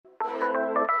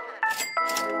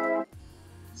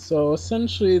So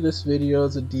essentially this video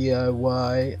is a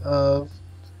DIY of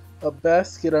a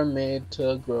basket I made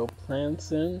to grow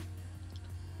plants in.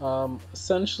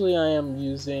 Essentially I am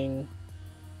using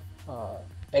uh,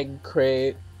 egg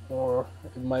crate, or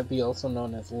it might be also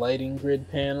known as lighting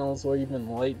grid panels or even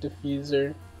light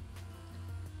diffuser.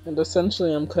 And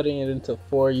essentially I'm cutting it into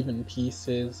 4 even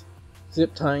pieces,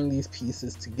 zip tying these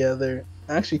pieces together.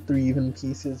 Actually 3 even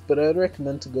pieces, but I'd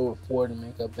recommend to go with 4 to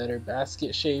make a better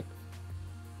basket shape.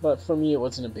 But for me it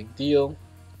wasn't a big deal.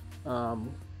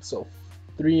 So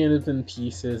 3 even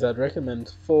pieces, I'd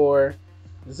recommend 4,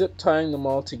 zip tying them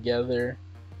all together,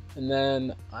 and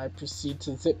then I proceed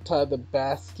to zip tie the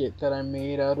basket that I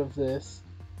made out of this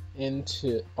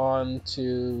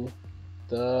onto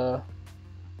the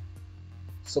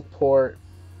support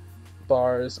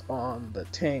bars on the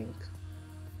tank.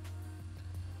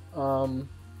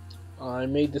 I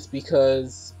made this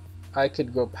because I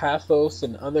could grow pathos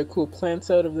and other cool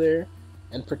plants out of there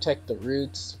and protect the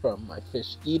roots from my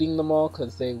fish eating them all,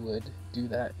 because they would do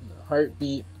that in a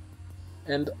heartbeat.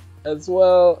 And as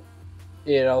well,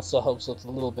 it also helps with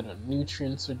a little bit of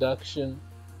nutrients reduction,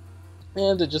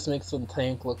 and it just makes the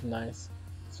tank look nice,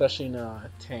 especially in a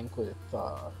tank with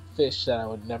fish that I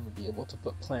would never be able to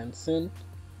put plants in.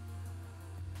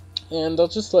 And I'll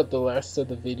just let the rest of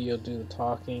the video do the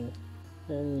talking,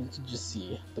 and you can just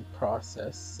see the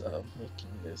process of making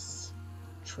this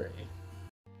tray.